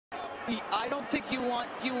I don't think you want.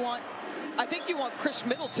 I think you want Chris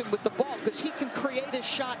Middleton with the ball because he can create his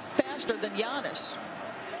shot faster than Giannis.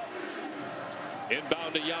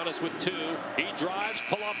 Inbound to Giannis with 2. He drives,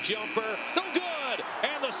 pull-up jumper, no good,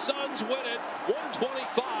 and the Suns win it,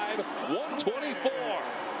 125-124.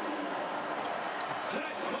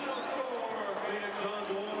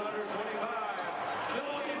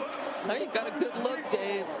 Now you got a good look,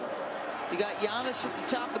 Dave. You got Giannis at the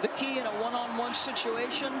top of the key in a one-on-one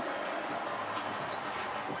situation.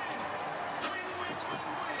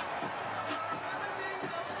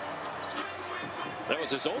 That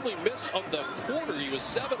was his only miss of the quarter. He was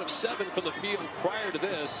 7 of 7 from the field prior to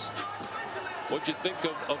this. What'd you think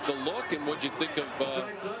of the look, and what'd you think of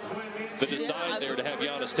the design there to have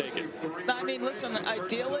Giannis take it? I mean, listen,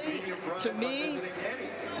 ideally, to me,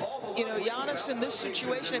 you know, Giannis in this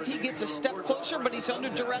situation, if he gets a step closer, but he's under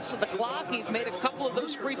duress of the clock, he's made a couple of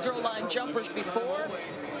those free throw line jumpers before.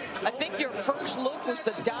 I think your first look was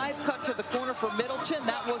the dive cut to the corner for Middleton.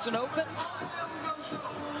 That wasn't open.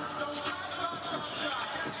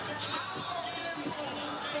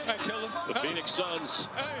 The Phoenix Suns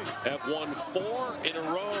have won 4 in a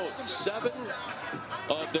row, 7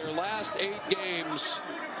 of their last 8 games,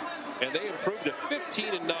 and they improved to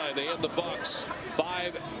 15-9. They end the Bucks'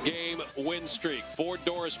 5-game win streak. For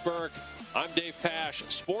Doris Burke, I'm Dave Pasch.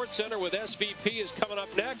 Sports Center with SVP is coming up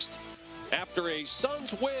next after a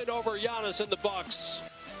Suns win over Giannis and the Bucks.